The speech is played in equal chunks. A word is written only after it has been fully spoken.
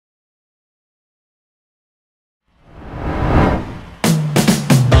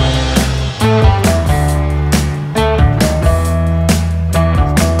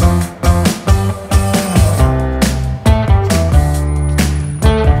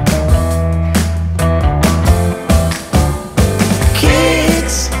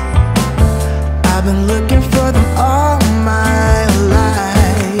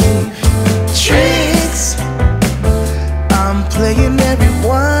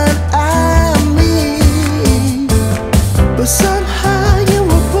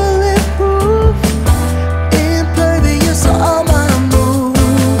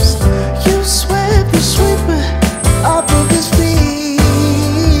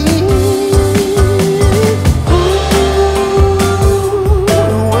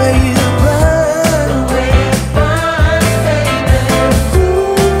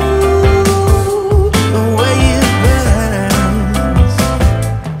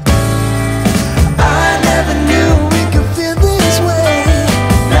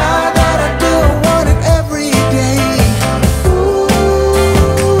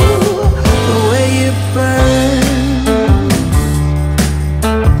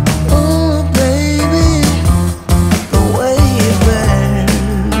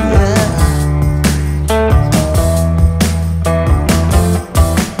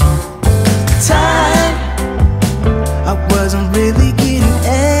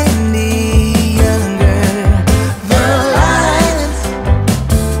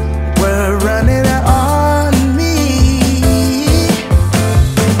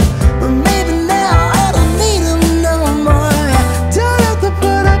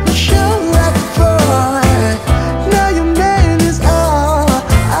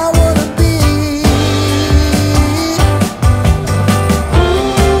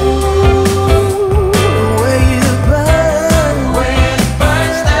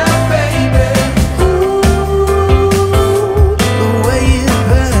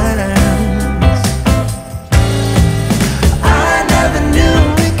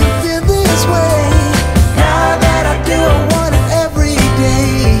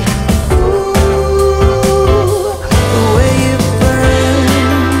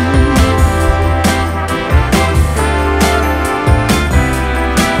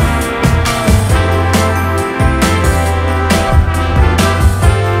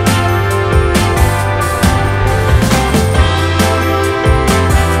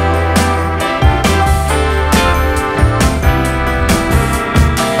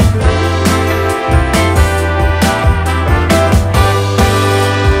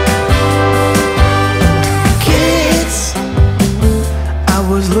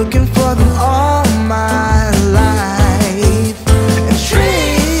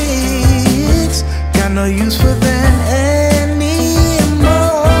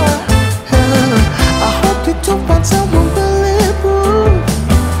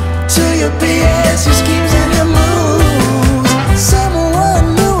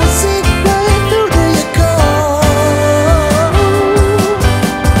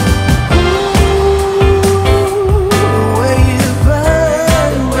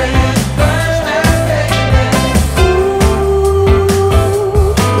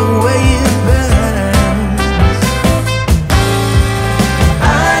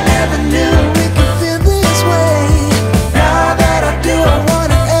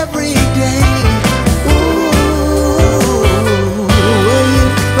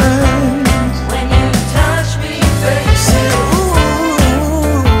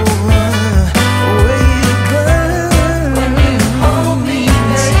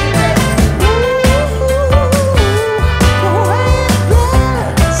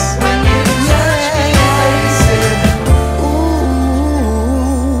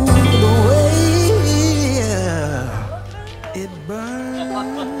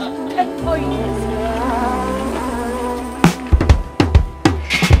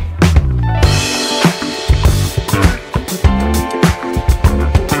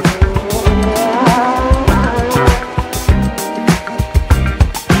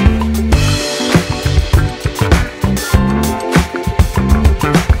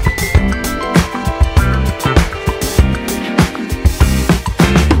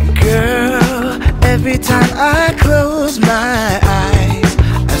Every time I close my eyes,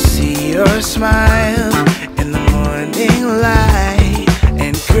 I see your smile in the morning light.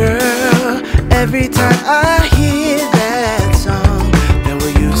 And girl, every time I hear that song that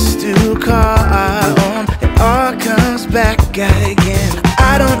we used to call our own, it all comes back again.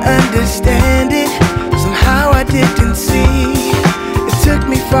 I don't understand it, somehow I didn't see. It took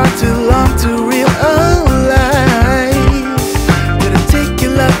me far too long to realize. Did I take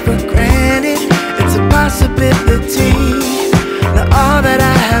your love for granted? It's a possibility. Now all that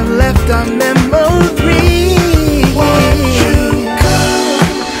I have left are memories. Won't you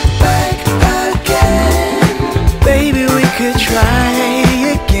come back again? Baby, we could try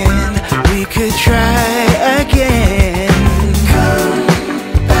again. We could try again. Come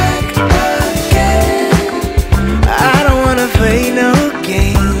back again. I don't wanna play no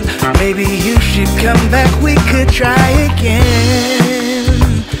games. Maybe you should come back. We could try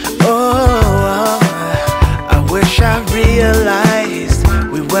again. Oh, I wish I realized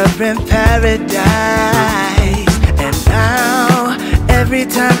we were in paradise. And now, every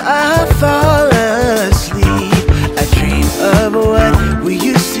time I fall asleep, I dream of what we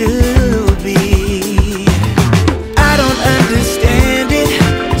used to be. I don't understand it,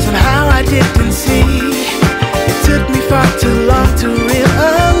 somehow I didn't see. It took me far too long to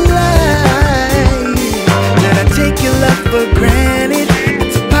realize that I take your love for granted.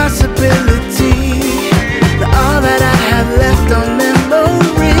 It's a possibility that all that I have left are memories.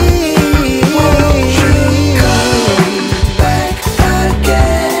 Won't you come back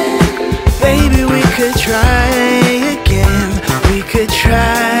again? Baby,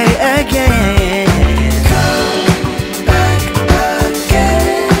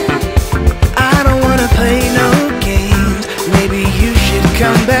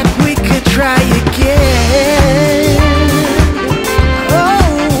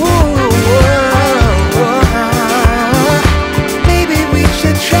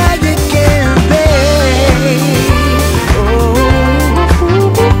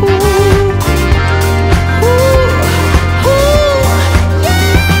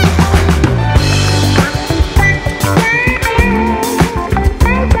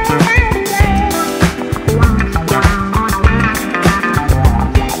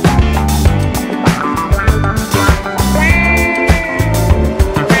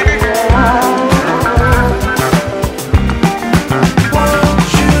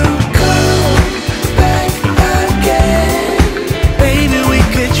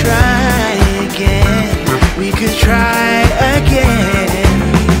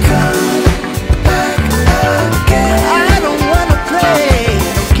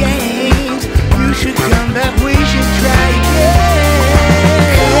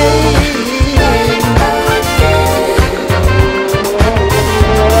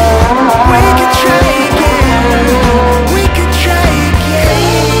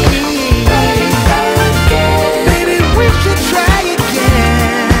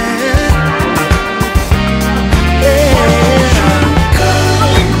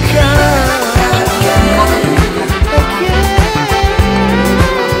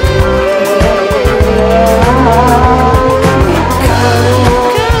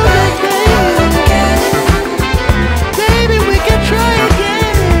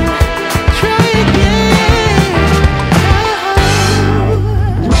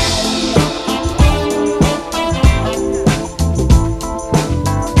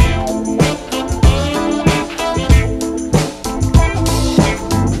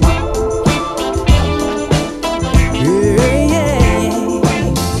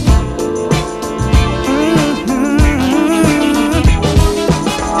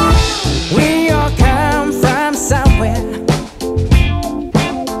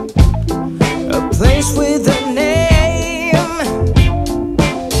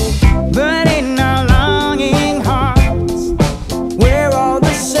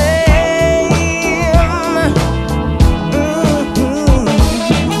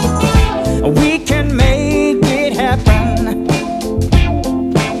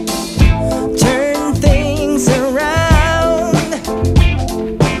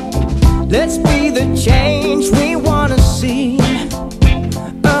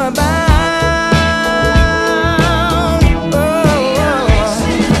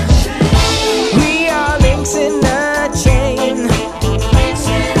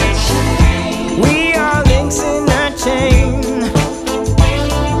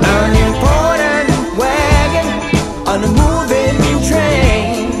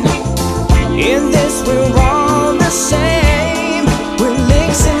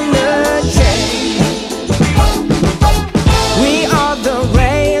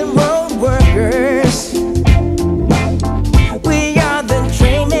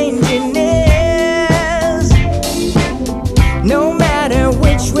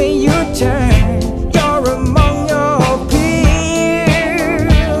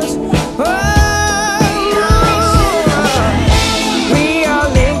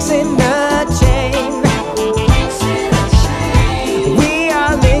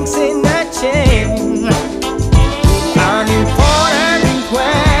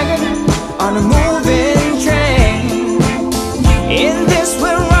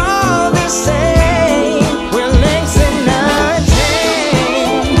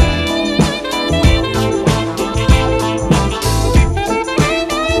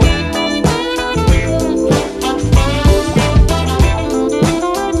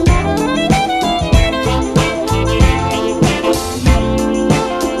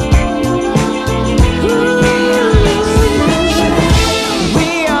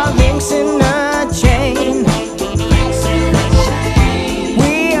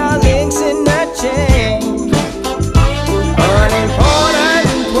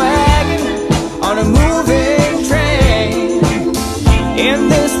 in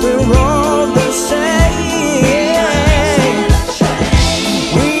this we're all the same.